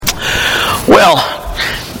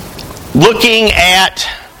looking at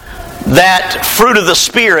that fruit of the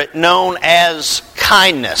Spirit known as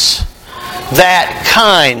kindness. That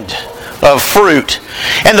kind of fruit.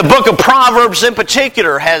 And the book of Proverbs in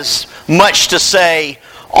particular has much to say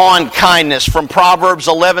on kindness. From Proverbs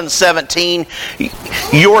 11:17,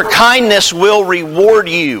 your kindness will reward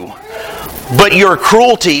you, but your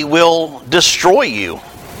cruelty will destroy you.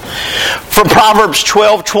 From Proverbs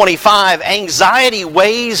 12:25, anxiety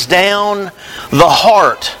weighs down the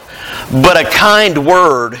heart, but a kind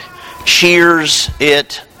word cheers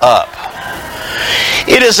it up.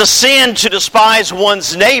 It is a sin to despise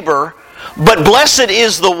one's neighbor, but blessed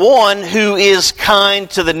is the one who is kind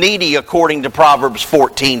to the needy, according to Proverbs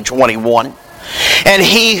 14:21. And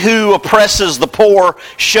he who oppresses the poor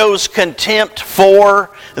shows contempt for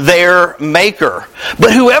their maker.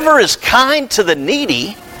 But whoever is kind to the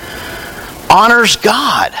needy honors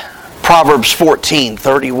God. Proverbs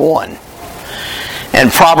 14:31. And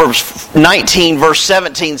Proverbs 19 verse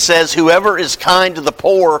 17 says, whoever is kind to the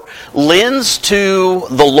poor lends to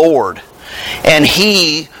the Lord, and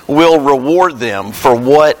He will reward them for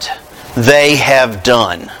what they have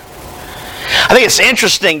done. I think it's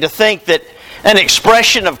interesting to think that an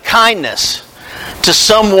expression of kindness to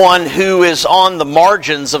someone who is on the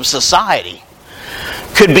margins of society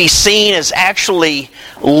could be seen as actually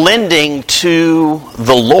lending to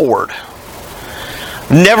the Lord.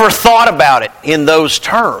 Never thought about it in those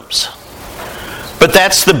terms. But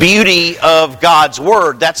that's the beauty of God's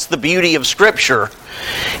Word. That's the beauty of Scripture,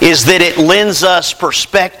 is that it lends us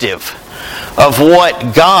perspective of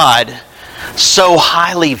what God so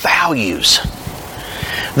highly values.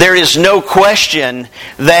 There is no question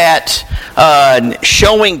that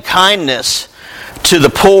showing kindness to the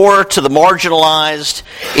poor, to the marginalized,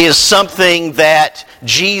 is something that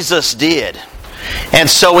Jesus did. And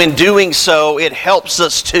so in doing so, it helps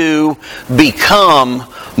us to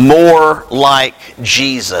become more like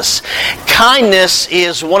Jesus. Kindness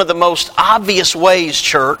is one of the most obvious ways,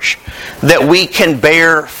 church, that we can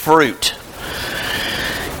bear fruit.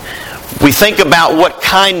 We think about what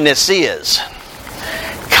kindness is.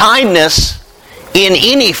 Kindness, in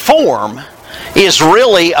any form, is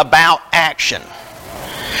really about action.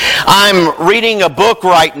 I'm reading a book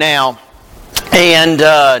right now, and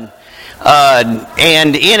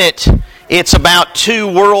in it, it's about two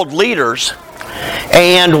world leaders,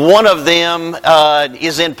 and one of them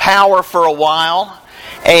is in power for a while,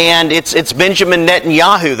 and it's Benjamin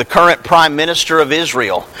Netanyahu, the current Prime Minister of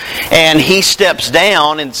Israel. And he steps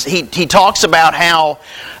down, and he talks about how,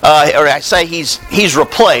 he's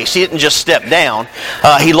replaced. He didn't just step down.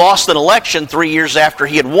 He lost an election 3 years after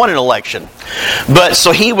he had won an election. But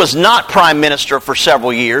so he was not Prime Minister for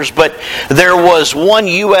several years, but there was one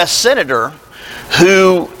U.S. Senator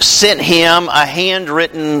who sent him a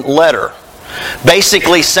handwritten letter,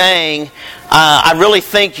 basically saying, I really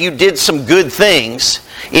think you did some good things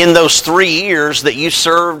in those 3 years that you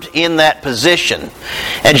served in that position,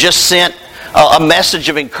 and just sent a message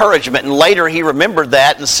of encouragement. And later he remembered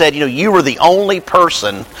that and said, you were the only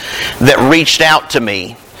person that reached out to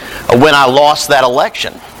me when I lost that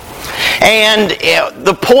election. And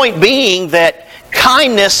the point being that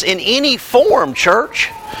kindness in any form, church,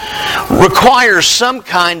 requires some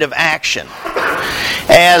kind of action.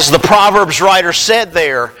 As the Proverbs writer said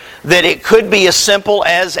there, that it could be as simple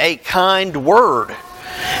as a kind word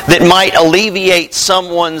that might alleviate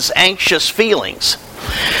someone's anxious feelings.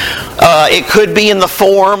 It could be in the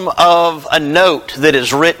form of a note that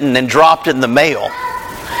is written and dropped in the mail.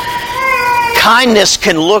 Kindness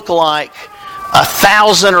can look like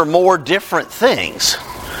 1,000 or more different things,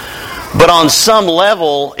 but on some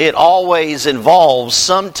level it always involves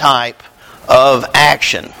some type of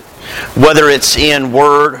action, whether it's in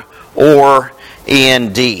word or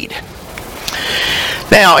in deed.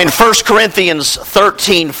 Now, in 1 Corinthians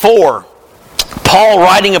 13:4, Paul,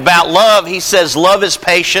 writing about love, he says, love is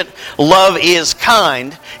patient, love is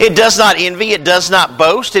kind. It does not envy, it does not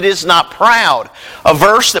boast, it is not proud. A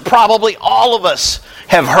verse that probably all of us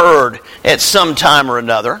have heard at some time or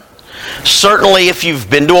another. Certainly if you've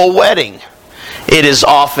been to a wedding, it is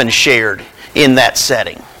often shared in that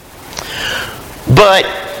setting. But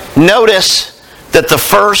notice that the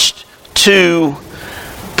first two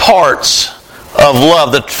parts of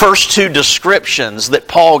love, the first two descriptions that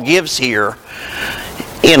Paul gives here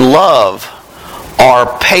in love,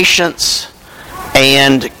 are patience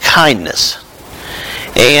and kindness.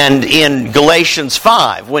 And in Galatians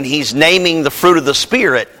 5, when he's naming the fruit of the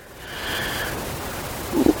Spirit,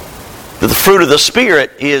 the fruit of the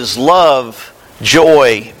Spirit is love,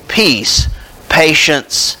 joy, peace,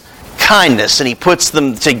 patience, kindness. And he puts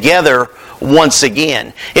them together once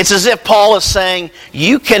again. It's as if Paul is saying,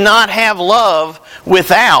 you cannot have love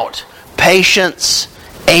without patience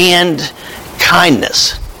and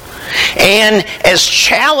kindness. And as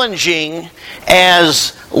challenging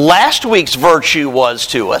as last week's virtue was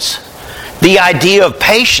to us, the idea of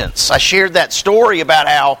patience. I shared that story about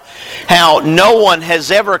how no one has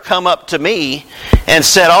ever come up to me and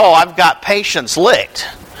said, oh, I've got patience licked.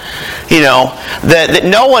 You know, that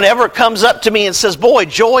no one ever comes up to me and says, boy,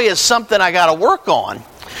 joy is something I got to work on.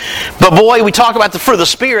 But boy, we talk about the fruit of the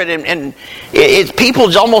Spirit, and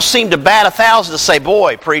people almost seem to bat 1,000 to say,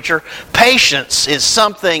 boy, preacher, patience is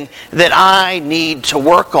something that I need to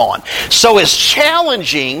work on. So as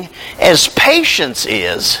challenging as patience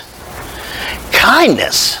is,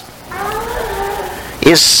 kindness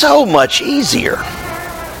is so much easier.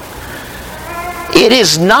 It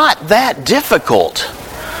is not that difficult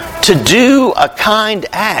to do a kind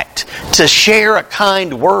act, to share a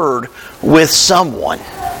kind word with someone.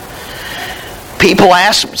 People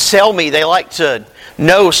tell me they like to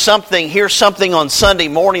know something, hear something on Sunday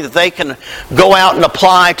morning that they can go out and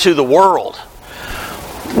apply to the world.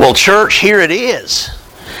 Well, church, here it is.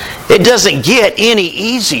 It doesn't get any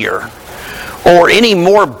easier or any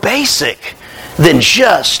more basic than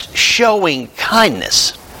just showing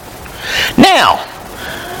kindness. Now,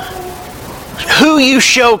 who you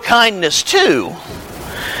show kindness to,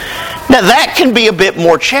 now that can be a bit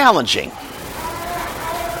more challenging.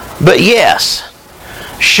 But yes,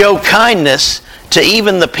 show kindness to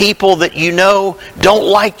even the people that you know don't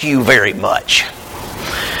like you very much.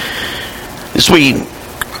 As we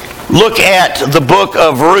look at the book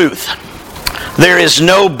of Ruth, there is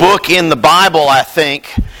no book in the Bible, I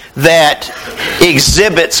think, that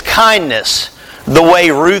exhibits kindness the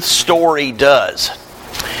way Ruth's story does.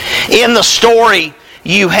 In the story,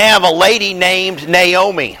 you have a lady named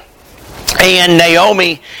Naomi. And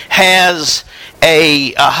Naomi has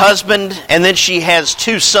a husband, and then she has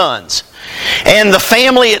 2 sons. And the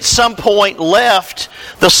family at some point left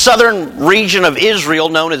the southern region of Israel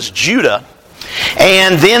known as Judah.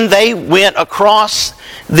 And then they went across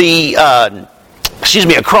the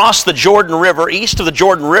Jordan River, east of the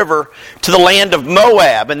Jordan River, to the land of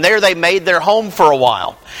Moab. And there they made their home for a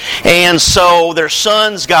while. And so their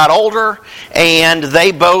sons got older, and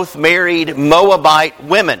they both married Moabite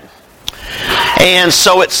women. And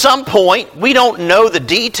so at some point, we don't know the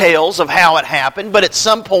details of how it happened, but at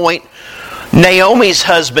some point, Naomi's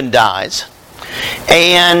husband dies,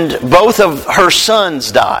 and both of her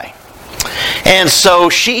sons die. And so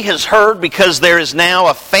she has heard, because there is now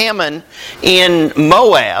a famine in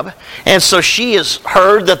Moab, and so she has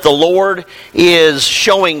heard that the Lord is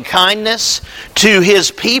showing kindness to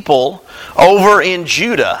His people over in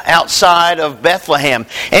Judah, outside of Bethlehem.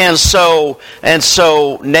 And so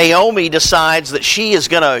Naomi decides that she is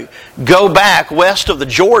going to go back west of the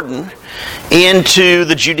Jordan into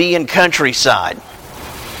the Judean countryside.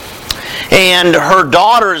 And her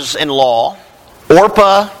daughters-in-law,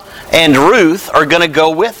 Orpah and Ruth, are going to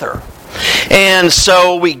go with her. And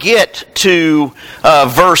so we get to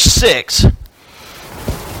verse 6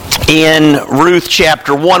 in Ruth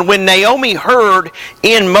chapter 1. When Naomi heard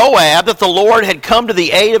in Moab that the Lord had come to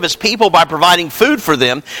the aid of His people by providing food for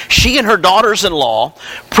them, she and her daughters-in-law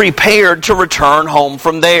prepared to return home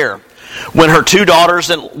from there. With her 2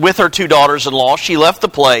 daughters-in-law, she left the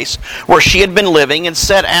place where she had been living and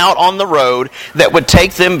set out on the road that would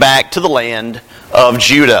take them back to the land of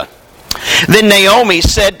Judah. Then Naomi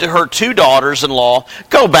said to her 2 daughters-in-law,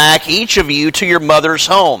 "Go back, each of you, to your mother's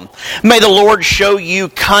home. May the Lord show you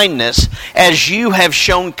kindness as you have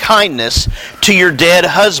shown kindness to your dead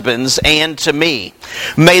husbands and to me.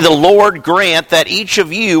 May the Lord grant that each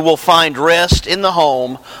of you will find rest in the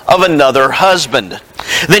home of another husband."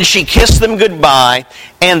 Then she kissed them goodbye,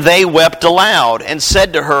 and they wept aloud and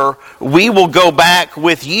said to her, "We will go back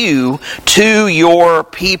with you to your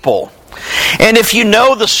people." And if you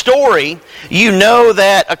know the story, you know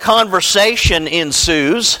that a conversation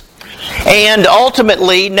ensues, and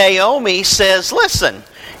ultimately Naomi says, "Listen,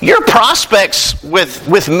 your prospects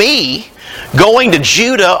with me going to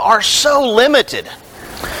Judah are so limited.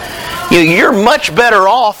 You're much better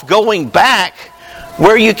off going back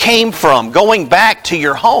where you came from, going back to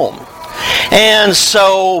your home." And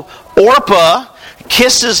so Orpah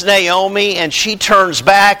kisses Naomi, and she turns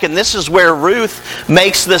back, and this is where Ruth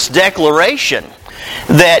makes this declaration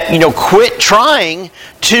that, quit trying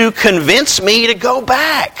to convince me to go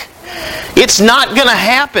back. It's not going to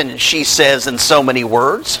happen, she says in so many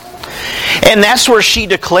words. And that's where she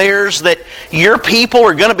declares that your people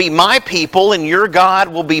are going to be my people, and your God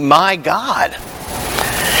will be my God.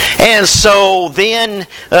 And so then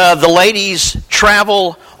the ladies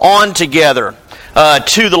travel on together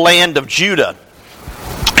to the land of Judah.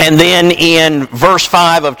 And then in verse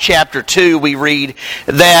 5 of chapter 2, we read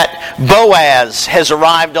that Boaz has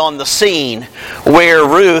arrived on the scene where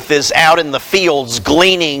Ruth is out in the fields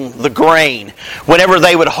gleaning the grain. Whenever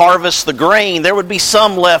they would harvest the grain, there would be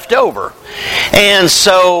some left over. And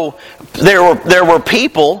so there were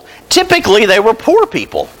people, typically they were poor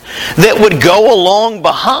people, that would go along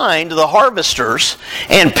behind the harvesters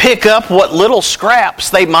and pick up what little scraps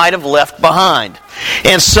they might have left behind.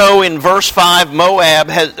 And so in verse 5,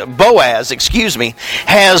 Boaz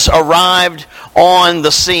has arrived on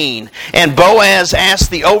the scene. And Boaz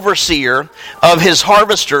asked the overseer of his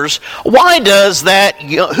harvesters, who does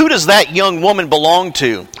that young woman belong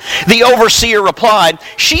to? The overseer replied,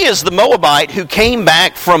 she is the Moabite who came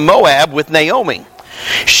back from Moab with Naomi.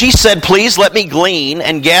 She said, please let me glean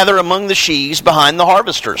and gather among the sheaves behind the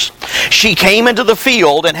harvesters. She came into the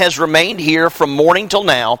field and has remained here from morning till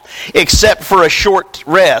now, except for a short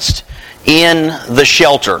rest in the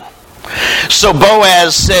shelter. So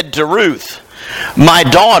Boaz said to Ruth, my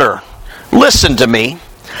daughter, listen to me.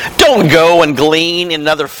 Don't go and glean in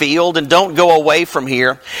another field, and don't go away from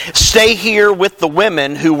here. Stay here with the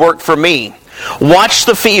women who work for me. Watch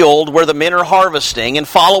the field where the men are harvesting and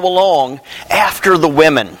follow along after the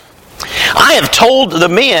women. I have told the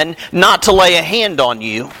men not to lay a hand on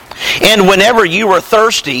you. And whenever you are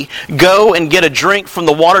thirsty, go and get a drink from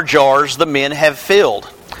the water jars the men have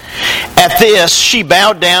filled. At this, she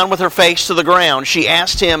bowed down with her face to the ground. She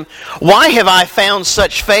asked him, why have I found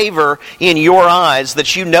such favor in your eyes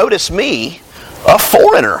that you notice me, a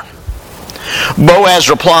foreigner? Boaz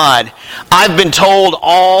replied, I've been told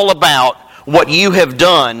all about what you have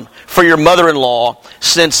done for your mother-in-law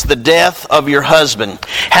since the death of your husband,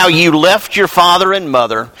 how you left your father and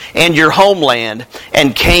mother and your homeland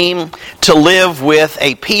and came to live with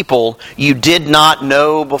a people you did not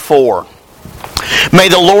know before. May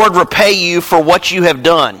the Lord repay you for what you have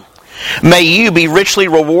done. May you be richly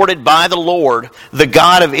rewarded by the Lord, the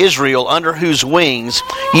God of Israel, under whose wings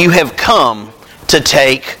you have come to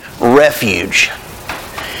take refuge.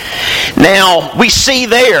 Now, we see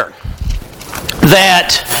there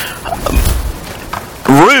that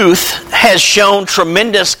Ruth has shown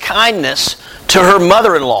tremendous kindness to her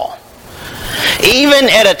mother-in-law. Even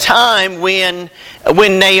at a time when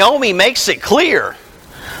Naomi makes it clear,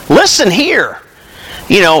 listen here,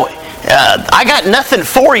 I got nothing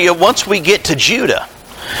for you once we get to Judah.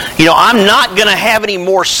 I'm not going to have any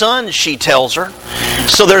more sons, she tells her.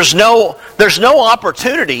 So there's no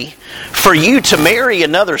opportunity for you to marry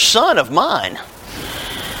another son of mine.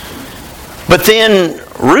 But then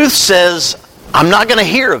Ruth says, I'm not going to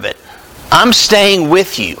hear of it. I'm staying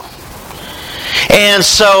with you. And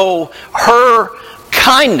so her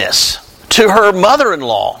kindness to her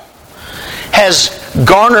mother-in-law has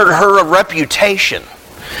garnered her a reputation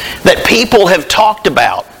that people have talked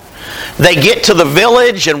about. They get to the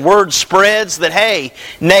village and word spreads that, hey,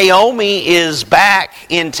 Naomi is back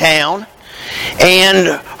in town,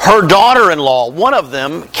 and her daughter-in-law, one of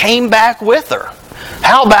them, came back with her.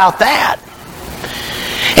 How about that?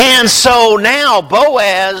 And so now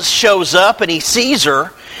Boaz shows up and he sees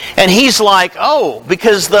her, and he's like, oh,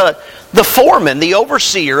 because the foreman, the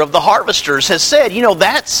overseer of the harvesters has said,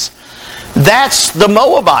 that's the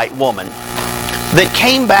Moabite woman that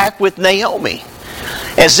came back with Naomi.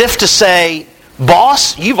 As if to say,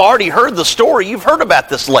 boss, you've already heard the story. You've heard about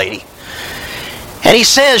this lady. And he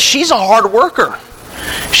says, she's a hard worker.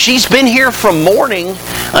 She's been here from morning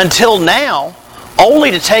until now,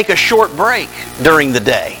 only to take a short break during the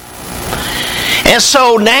day. And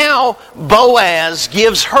so now Boaz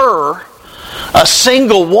gives her, a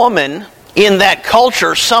single woman in that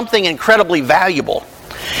culture, something incredibly valuable.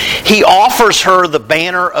 He offers her the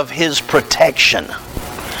banner of his protection.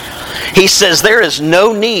 He says, there is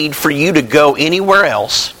no need for you to go anywhere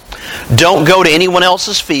else. Don't go to anyone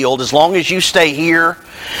else's field. As long as you stay here,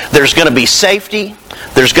 there's going to be safety.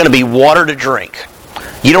 There's going to be water to drink.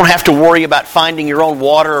 You don't have to worry about finding your own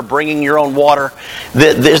water or bringing your own water.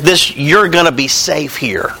 You're going to be safe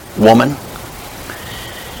here, woman.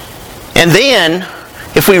 And then,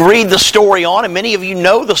 if we read the story on, and many of you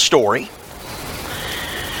know the story,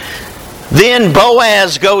 then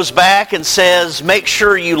Boaz goes back and says, make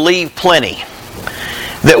sure you leave plenty.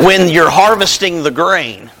 That when you're harvesting the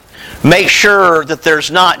grain, make sure that there's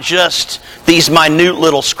not just these minute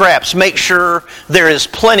little scraps. Make sure there is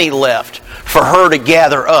plenty left for her to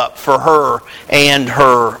gather up for her and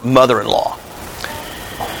her mother-in-law.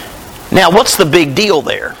 Now, what's the big deal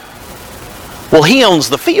there? Well, he owns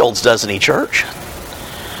the fields, doesn't he, church?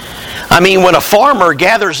 I mean, when a farmer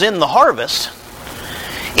gathers in the harvest,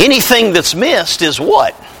 anything that's missed is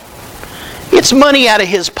what? It's money out of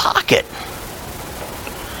his pocket.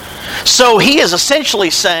 So he is essentially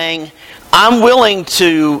saying, I'm willing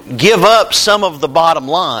to give up some of the bottom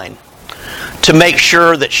line to make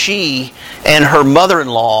sure that she and her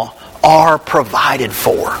mother-in-law are provided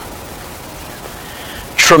for.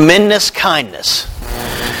 Tremendous kindness.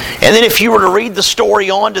 And then if you were to read the story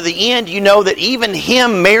on to the end, you know that even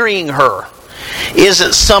him marrying her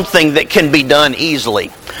isn't something that can be done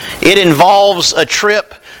easily. It involves a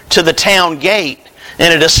trip to the town gate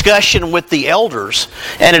and a discussion with the elders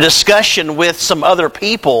and a discussion with some other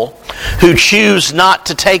people who choose not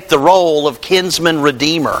to take the role of kinsman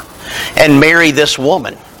redeemer and marry this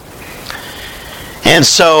woman. And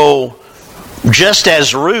so, just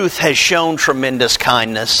as Ruth has shown tremendous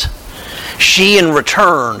kindness, she in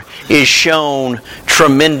return is shown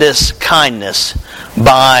tremendous kindness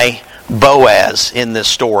by Boaz in this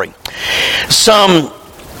story.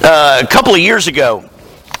 A couple of years ago,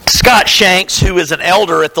 Scott Shanks, who is an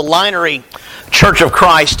elder at the Linery Church of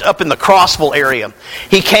Christ up in the Crossville area,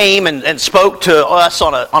 he came and spoke to us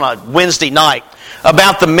on a Wednesday night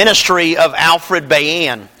about the ministry of Alfred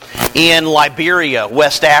Bayan in Liberia,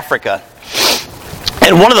 West Africa.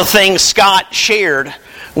 And one of the things Scott shared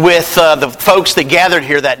with the folks that gathered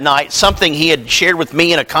here that night, something he had shared with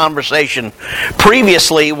me in a conversation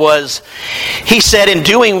previously, was he said in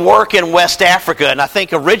doing work in West Africa, and I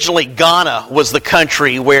think originally Ghana was the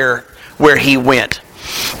country where he went,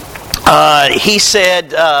 he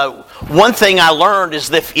said, one thing I learned is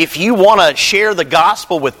that if you want to share the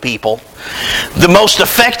gospel with people, the most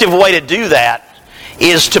effective way to do that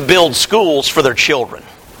is to build schools for their children.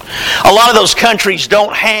 A lot of those countries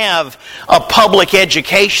don't have a public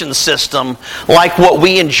education system like what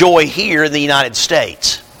we enjoy here in the United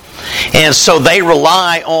States. And so they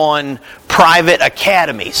rely on private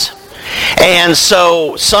academies. And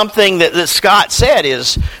so something that Scott said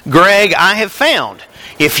is, Greg, I have found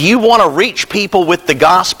if you want to reach people with the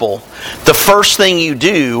gospel, the first thing you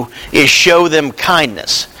do is show them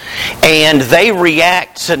kindness. And they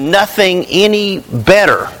react to nothing any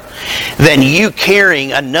better than you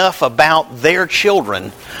caring enough about their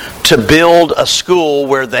children to build a school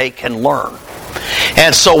where they can learn.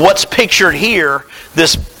 And so what's pictured here,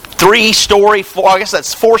 this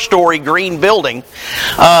four-story green building,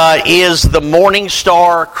 is the Morning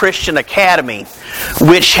Star Christian Academy,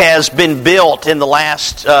 which has been built in the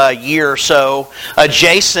last year or so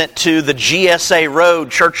adjacent to the GSA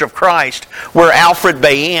Road Church of Christ, where Alfred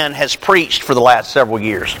Bayan has preached for the last several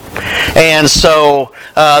years. And so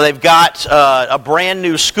they've got a brand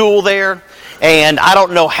new school there, and I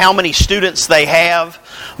don't know how many students they have,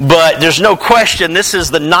 but there's no question this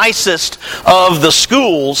is the nicest of the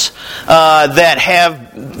schools that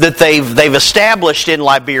they've established in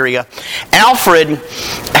Liberia. Alfred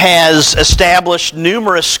has established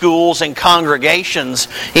numerous schools and congregations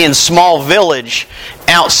in Small Village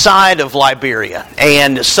outside of Liberia.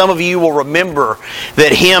 And some of you will remember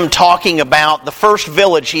that him talking about the first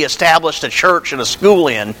village he established a church and a school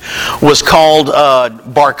in was called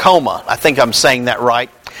Barcoma. I think I'm saying that right.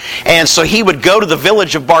 And so he would go to the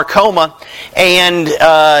village of Barcoma,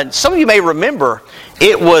 and some of you may remember,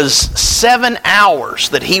 it was 7 hours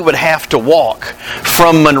that he would have to walk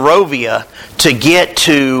from Monrovia to get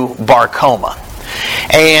to Barcoma.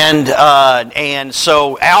 And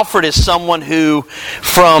so Alfred is someone who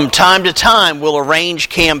from time to time will arrange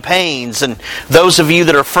campaigns, and those of you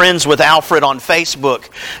that are friends with Alfred on Facebook,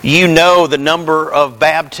 you know the number of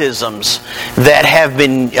baptisms that have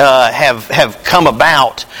been have come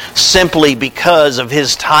about simply because of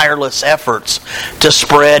his tireless efforts to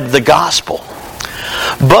spread the gospel.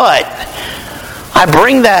 But I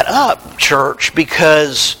bring that up, church,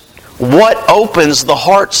 because what opens the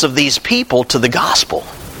hearts of these people to the gospel?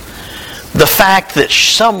 The fact that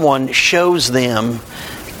someone shows them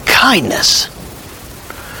kindness.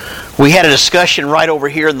 We had a discussion right over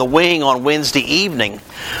here in the wing on Wednesday evening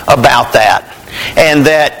about that. And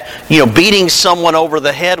that, beating someone over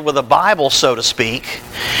the head with a Bible, so to speak,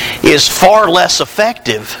 is far less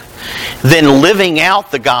effective than living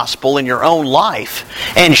out the gospel in your own life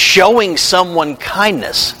and showing someone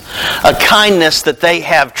kindness, a kindness that they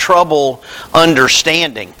have trouble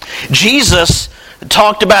understanding. Jesus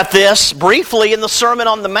talked about this briefly in the Sermon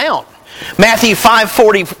on the Mount. Matthew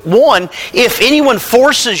 5:41, if anyone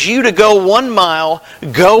forces you to go 1 mile,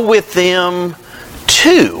 go with them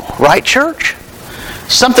 2. Right, church?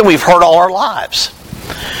 Something we've heard all our lives.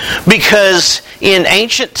 Because in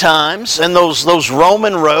ancient times, and those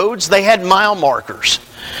Roman roads, they had mile markers.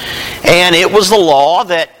 And it was the law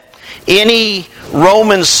that any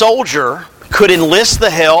Roman soldier could enlist the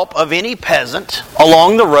help of any peasant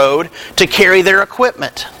along the road to carry their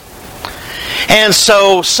equipment. And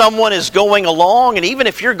so someone is going along, and even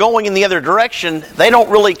if you're going in the other direction, they don't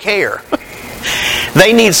really care.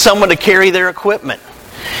 They need someone to carry their equipment.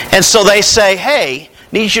 And so they say, hey,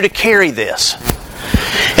 need you to carry this.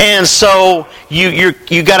 And so you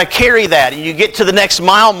got to carry that. And you get to the next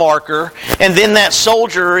mile marker, and then that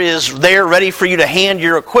soldier is there ready for you to hand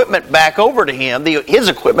your equipment back over to him, his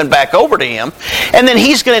equipment back over to him. And then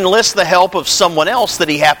he's going to enlist the help of someone else that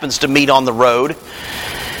he happens to meet on the road.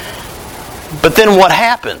 But then what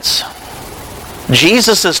happens?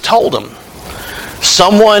 Jesus has told him,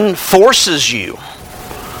 someone forces you.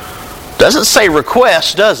 Doesn't say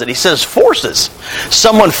request, does it? He says forces.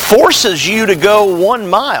 Someone forces you to go 1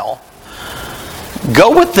 mile.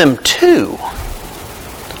 Go with them 2.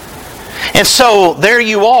 And so there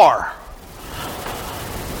you are,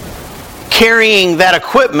 carrying that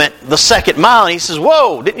equipment the 2nd mile. And he says,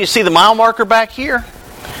 whoa, didn't you see the mile marker back here?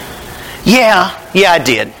 Yeah, I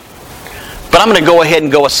did. But I'm going to go ahead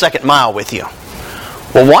and go a 2nd mile with you.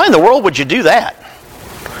 Well, why in the world would you do that?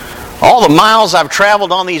 All the miles I've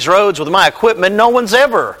traveled on these roads with my equipment, no one's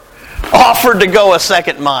ever offered to go a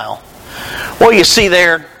 2nd mile. Well, you see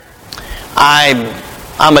there,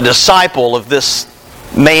 I'm a disciple of this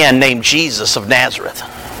man named Jesus of Nazareth.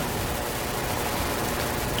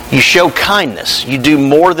 You show kindness. You do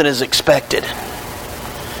more than is expected.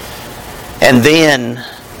 And then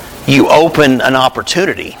you open an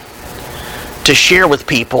opportunity to share with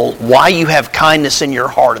people why you have kindness in your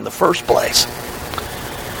heart in the first place.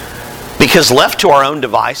 Because left to our own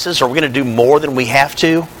devices, are we going to do more than we have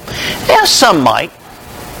to? Yeah, some might.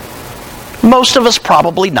 Most of us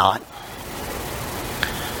probably not.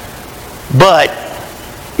 But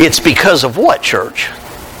it's because of what, church?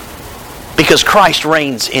 Because Christ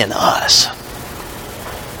reigns in us.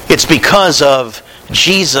 It's because of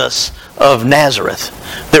Jesus of Nazareth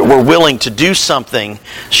that we're willing to do something,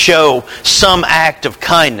 show some act of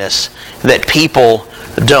kindness that people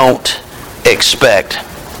don't expect.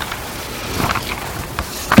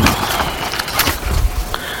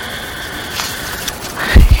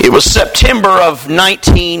 It was September of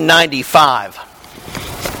 1995.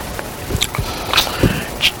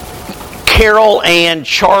 Carol and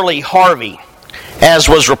Charlie Harvey, as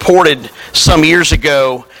was reported some years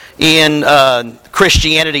ago in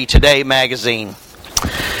Christianity Today magazine.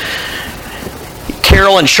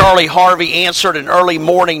 Carol and Charlie Harvey answered an early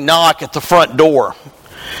morning knock at the front door.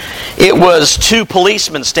 It was 2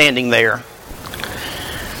 policemen standing there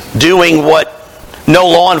doing what no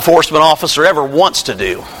law enforcement officer ever wants to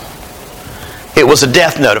do. It was a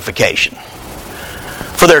death notification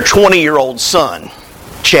for their 20-year-old son,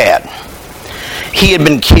 Chad. He had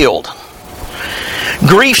been killed.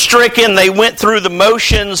 Grief-stricken, they went through the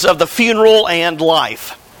motions of the funeral and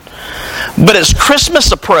life. But as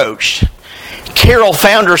Christmas approached, Carol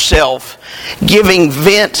found herself giving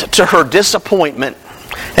vent to her disappointment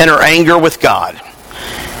and her anger with God.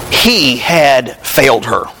 He had failed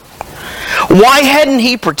her. Why hadn't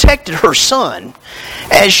he protected her son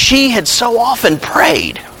as she had so often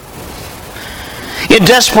prayed? In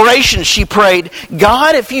desperation, she prayed,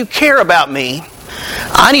 God, if you care about me,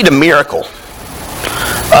 I need a miracle.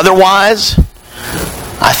 Otherwise,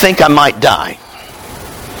 I think I might die.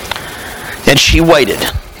 And she waited.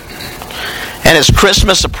 And as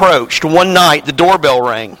Christmas approached, one night the doorbell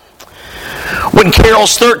rang. When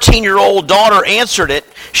Carol's 13-year-old daughter answered it,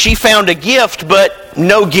 she found a gift but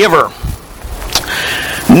no giver,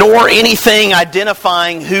 nor anything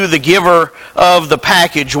identifying who the giver of the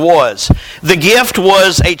package was. The gift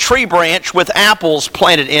was a tree branch with apples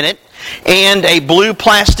planted in it and a blue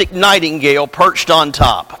plastic nightingale perched on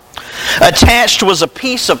top. Attached was a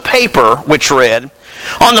piece of paper which read,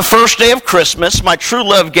 on the first day of Christmas, my true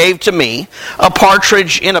love gave to me a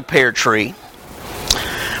partridge in a pear tree.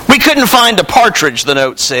 We couldn't find a partridge, the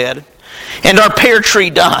note said, and our pear tree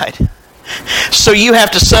died. So you have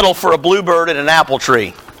to settle for a bluebird and an apple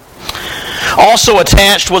tree. Also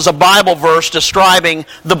attached was a Bible verse describing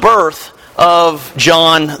the birth of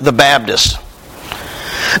John the Baptist.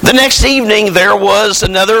 The next evening, there was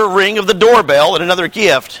another ring of the doorbell and another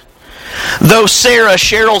gift. Though Sarah,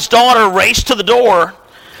 Cheryl's daughter, raced to the door,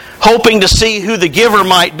 hoping to see who the giver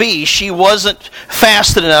might be, she wasn't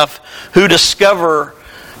fast enough to discover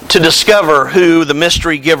who the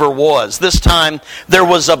mystery giver was. This time, there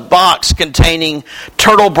was a box containing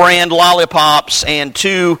Turtle brand lollipops and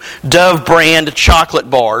 2 Dove brand chocolate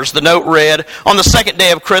bars. The note read, on the second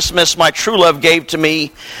day of Christmas, my true love gave to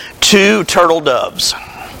me 2 turtle doves.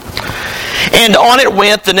 And on it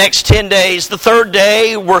went the next 10 days. The third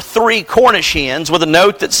day were 3 Cornish hens with a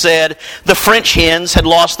note that said the French hens had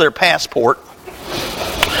lost their passport.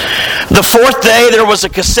 The fourth day, there was a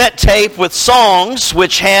cassette tape with songs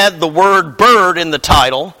which had the word bird in the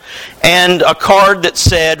title and a card that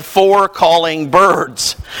said, "For calling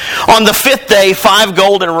birds." On the fifth day, 5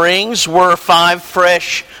 golden rings were 5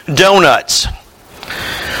 fresh donuts.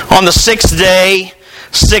 On the sixth day,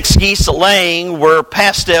 6 geese a-laying were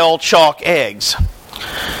pastel chalk eggs.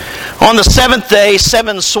 On the seventh day,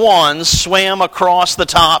 7 swans swam across the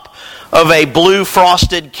top of a blue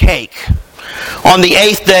frosted cake. On the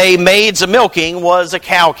 8th day, maids a-milking was a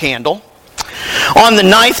cow candle. On the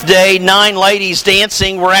 9th day, 9 ladies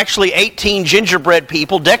dancing were actually 18 gingerbread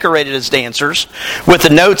people decorated as dancers, with the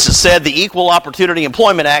notes that said the Equal Opportunity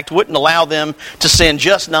Employment Act wouldn't allow them to send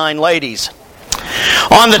just 9 ladies.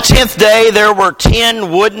 On the 10th day, there were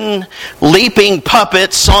 10 wooden leaping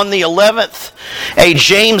puppets. On the 11th, a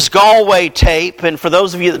James Galway tape. And for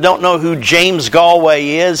those of you that don't know who James Galway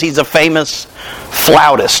is, he's a famous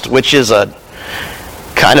flautist, which is a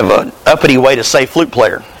kind of an uppity way to say flute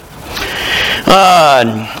player.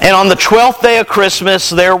 And on the 12th day of Christmas,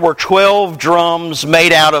 there were 12 drums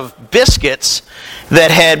made out of biscuits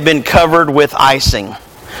that had been covered with icing.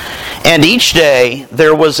 And each day,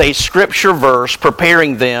 there was a scripture verse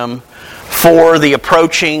preparing them for the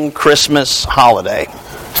approaching Christmas holiday.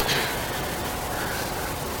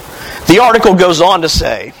 The article goes on to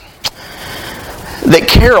say that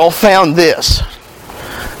Carol found this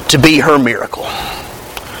to be her miracle.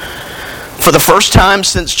 For the first time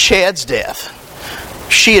since Chad's death,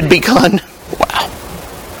 she had begun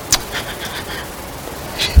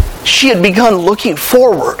looking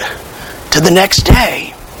forward to the next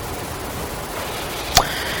day.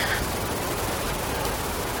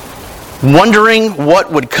 Wondering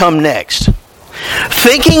what would come next.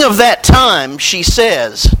 Thinking of that time, she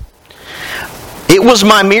says, "It was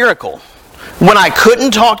my miracle when I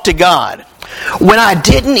couldn't talk to God, when I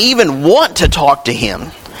didn't even want to talk to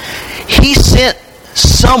Him. He sent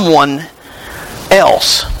someone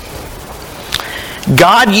else.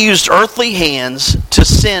 God used earthly hands to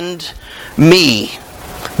send me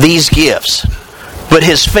these gifts, but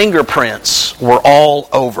His fingerprints were all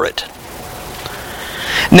over it."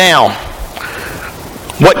 Now,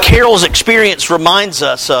 what Carol's experience reminds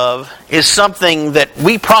us of is something that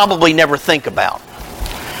we probably never think about.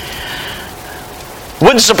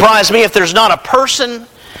 Wouldn't surprise me if there's not a person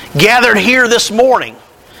gathered here this morning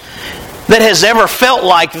that has ever felt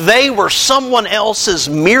like they were someone else's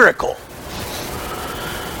miracle.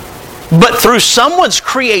 But through someone's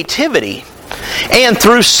creativity and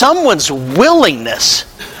through someone's willingness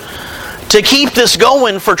to keep this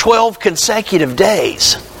going for 12 consecutive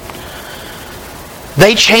days,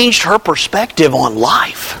 they changed her perspective on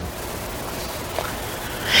life.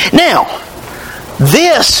 Now,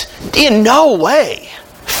 this in no way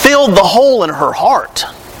filled the hole in her heart.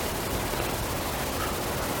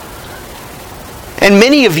 And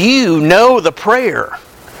many of you know the prayer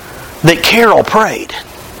that Carol prayed.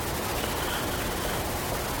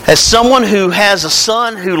 As someone who has a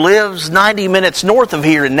son who lives 90 minutes north of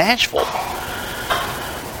here in Nashville,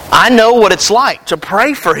 I know what it's like to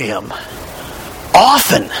pray for him.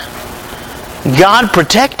 Often, God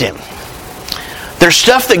protect him. There's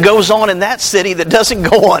stuff that goes on in that city that doesn't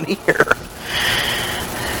go on here.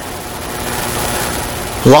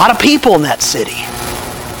 A lot of people in that city.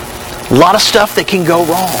 A lot of stuff that can go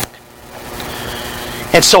wrong.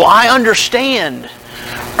 And so I understand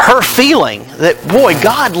her feeling that, boy,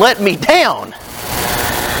 God let me down.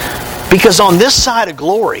 Because on this side of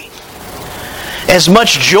glory, as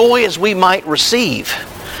much joy as we might receive,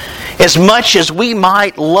 as much as we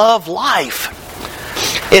might love life,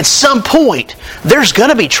 at some point, there's going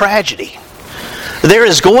to be tragedy. There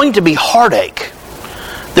is going to be heartache.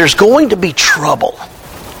 There's going to be trouble.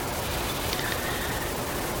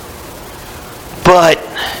 But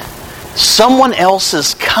someone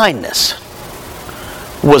else's kindness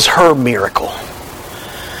was her miracle.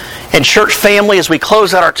 And church family, as we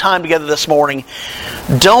close out our time together this morning,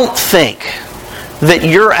 don't think that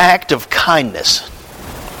your act of kindness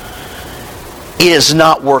is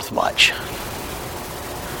not worth much.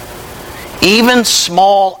 Even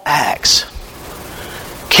small acts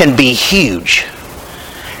can be huge,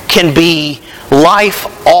 can be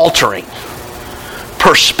life-altering,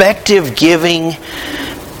 perspective-giving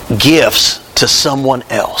gifts to someone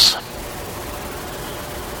else.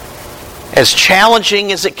 As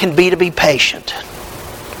challenging as it can be to be patient,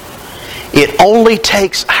 it only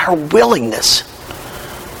takes our willingness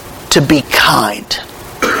to be kind.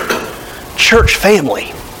 Church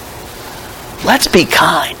family, let's be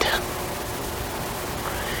kind.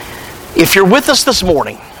 If you're with us this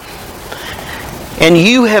morning and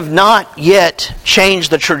you have not yet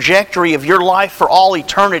changed the trajectory of your life for all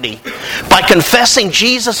eternity by confessing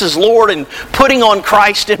Jesus as Lord and putting on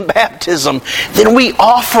Christ in baptism, then we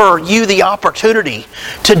offer you the opportunity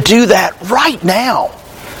to do that right now.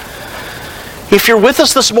 If you're with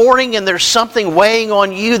us this morning and there's something weighing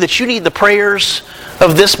on you that you need the prayers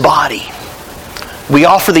of this body, we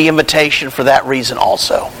offer the invitation for that reason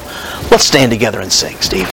also. Let's stand together and sing, Steve.